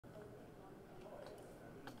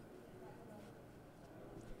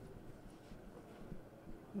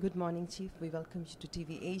Good morning, Chief. We welcome you to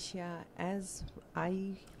TV Asia. As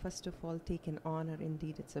I, first of all, take an honor,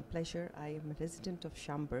 indeed, it's a pleasure. I am a resident of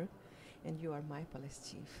Schaumburg, and you are my police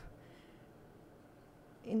chief.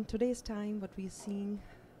 In today's time, what we're seeing,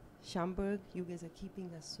 Schaumburg, you guys are keeping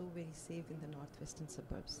us so very safe in the northwestern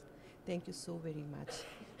suburbs. Thank you so very much.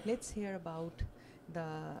 Let's hear about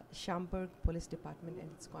the Schaumburg Police Department and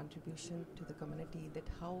its contribution to the community, that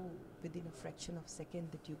how within a fraction of a second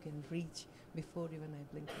that you can reach before even I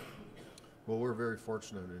blink. Well, we're very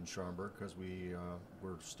fortunate in Schaumburg because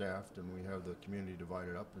we're staffed and we have the community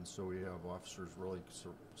divided up, and so we have officers really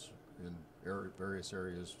in various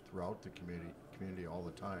areas throughout the community all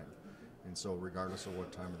the time. And so regardless of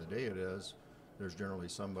what time of the day it is, there's generally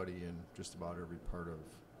somebody in just about every part of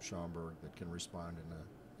Schaumburg that can respond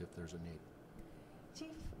if there's a need.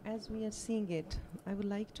 Chief, as we are seeing it, I would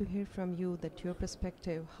like to hear from you that your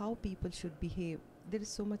perspective, how people should behave. There is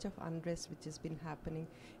so much of unrest which has been happening,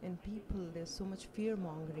 and there's so much fear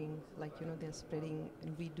mongering, like, they're spreading,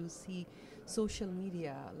 and we do see social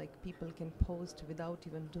media, like people can post without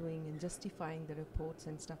even doing and justifying the reports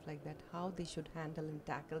and stuff like that, how they should handle and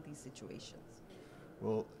tackle these situations.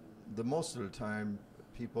 Well, most of the time,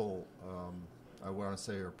 people, I want to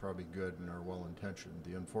say, are probably good and are well-intentioned.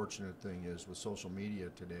 The unfortunate thing is with social media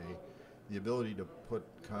today, the ability to put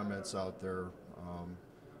comments out there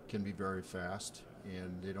can be very fast,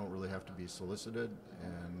 and they don't really have to be solicited,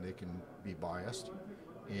 and they can be biased,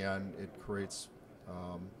 and it creates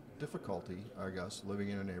difficulty, I guess, living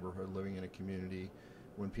in a neighborhood, living in a community,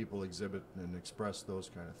 when people exhibit and express those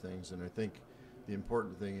kind of things. And I think the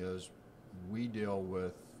important thing is we deal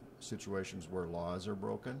with situations where laws are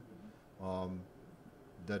broken.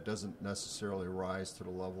 That doesn't necessarily rise to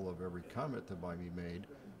the level of every comment that might be made,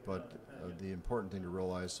 but the important thing to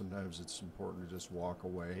realize, sometimes it's important to just walk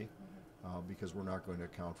away because we're not going to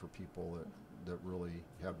account for people that really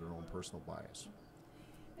have their own personal bias.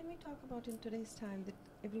 When we talk about in today's time that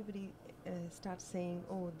everybody starts saying,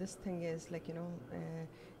 oh, this thing is like,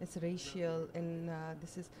 it's racial, and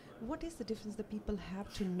this is, what is the difference that people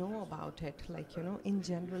have to know about it, like, in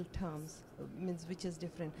general terms, means which is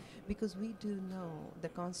different? Because we do know the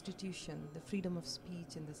Constitution, the freedom of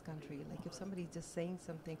speech in this country, like if somebody is just saying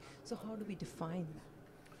something, so how do we define that?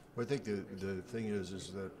 Well, I think the thing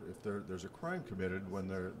is that if there's a crime committed, when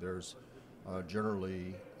there's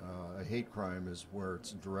generally a hate crime is where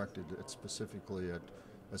it's directed specifically at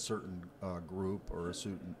a certain group or a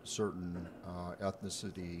certain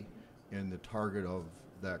ethnicity, and the target of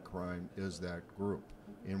that crime is that group.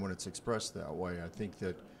 And when it's expressed that way, I think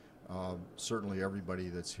that certainly everybody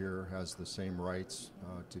that's here has the same rights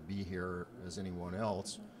to be here as anyone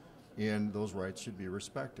else, and those rights should be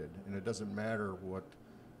respected. And it doesn't matter what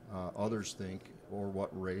others think or what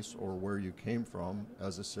race or where you came from.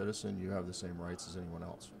 As a citizen, you have the same rights as anyone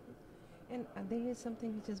else. And there is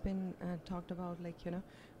something which has been talked about, like,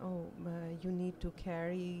 you need to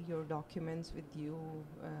carry your documents with you.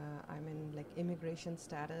 Like immigration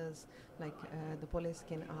status, like the police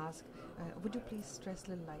can ask. Would you please stress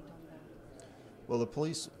a little light on that? Well, the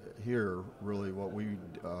police here, really what we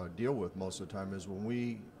deal with most of the time is when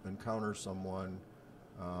we encounter someone,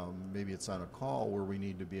 maybe it's on a call where we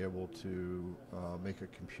need to be able to make a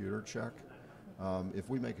computer check. If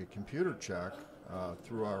we make a computer check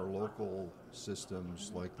through our local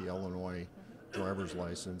systems, like the Illinois driver's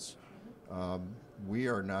license, we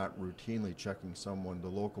are not routinely checking the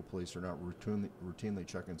local police are not routinely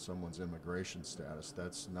checking someone's immigration status.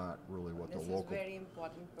 That's not really what this is very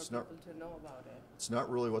important for people to know about it. It's not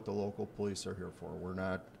really what the local police are here for. We're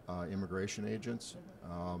not immigration agents.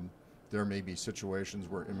 There may be situations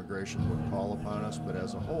where immigration would call upon us, but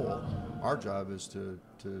as a whole, our job is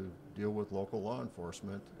to deal with local law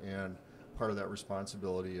enforcement, and part of that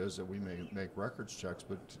responsibility is that we may make records checks,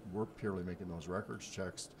 but we're purely making those records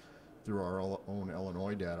checks through our own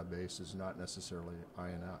Illinois databases, not necessarily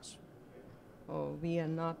INS. Oh, we are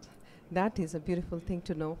not. That is a beautiful thing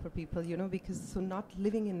to know for people, because so not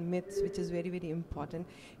living in myths, which is very, very important.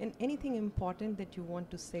 And anything important that you want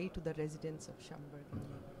to say to the residents of Schaumburg?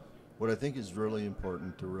 What I think is really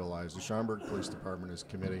important to realize, the Schaumburg Police Department is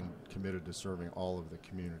committed to serving all of the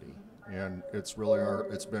community, and it's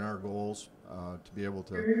been our goals to be able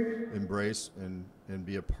to embrace and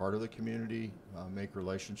be a part of the community, make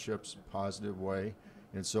relationships a positive way.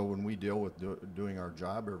 And so when we deal with doing our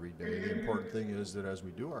job every day, the important thing is that as we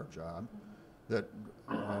do our job, that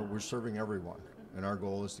we're serving everyone, and our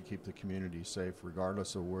goal is to keep the community safe,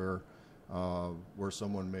 regardless of where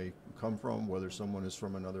someone may come from, whether someone is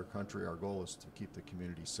from another country. Our goal is to keep the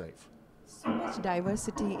community safe. So much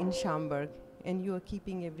diversity in Schaumburg, and you are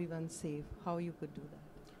keeping everyone safe. How you could do that?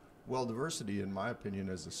 Well, diversity, in my opinion,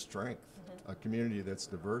 is a strength. A community that's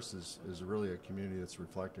diverse is really a community that's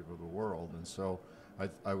reflective of the world. And so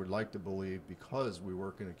I would like to believe, because we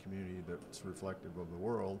work in a community that's reflective of the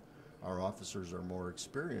world, our officers are more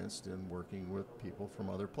experienced in working with people from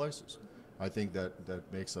other places. I think that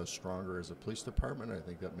makes us stronger as a police department. I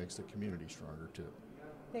think that makes the community stronger too.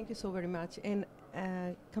 Thank you so very much. And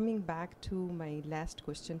coming back to my last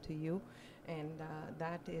question to you, and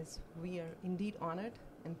that is, we are indeed honored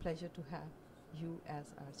and pleasure to have you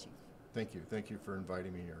as our chief. Thank you. Thank you for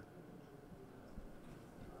inviting me here.